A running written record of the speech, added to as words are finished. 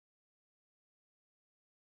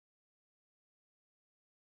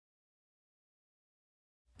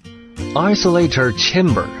Isolator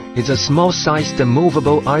chamber is a small-sized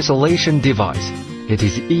movable isolation device. It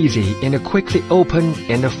is easy and quickly open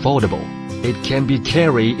and foldable. It can be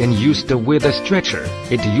carried and used with a stretcher.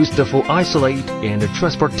 It is used for isolate and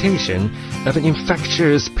transportation of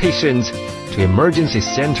infectious patients to emergency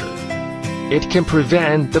center. It can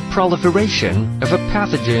prevent the proliferation of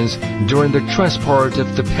pathogens during the transport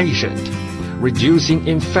of the patient, reducing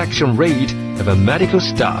infection rate of medical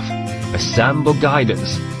staff. Assemble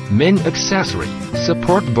guidance, main accessory,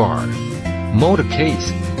 support bar, motor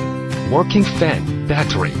case, working fan,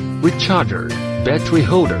 battery, recharger, battery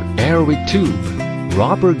holder, airway tube,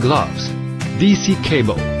 rubber gloves, DC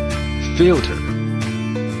cable, filter.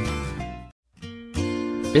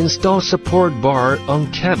 Install support bar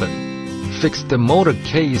on cabin. Fix the motor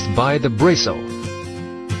case by the bristle.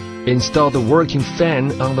 Install the working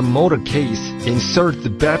fan on the motor case. Insert the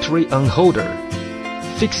battery on holder.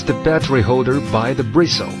 Fix the battery holder by the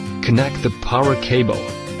bristle. Connect the power cable.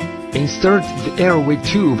 Insert the airway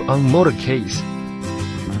tube on motor case.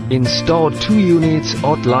 Install 2 units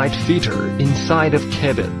outlet filter inside of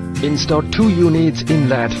cabin. Install 2 units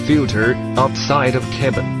inlet filter outside of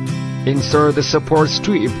cabin. Insert the support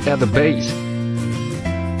strip at the base.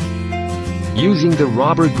 Using the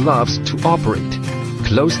rubber gloves to operate.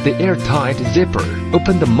 Close the airtight zipper.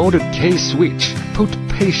 Open the motor case switch. Put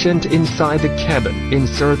patient inside the cabin.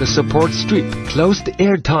 Insert the support strip. Close the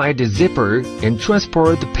airtight zipper and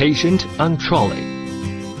transport the patient on trolley.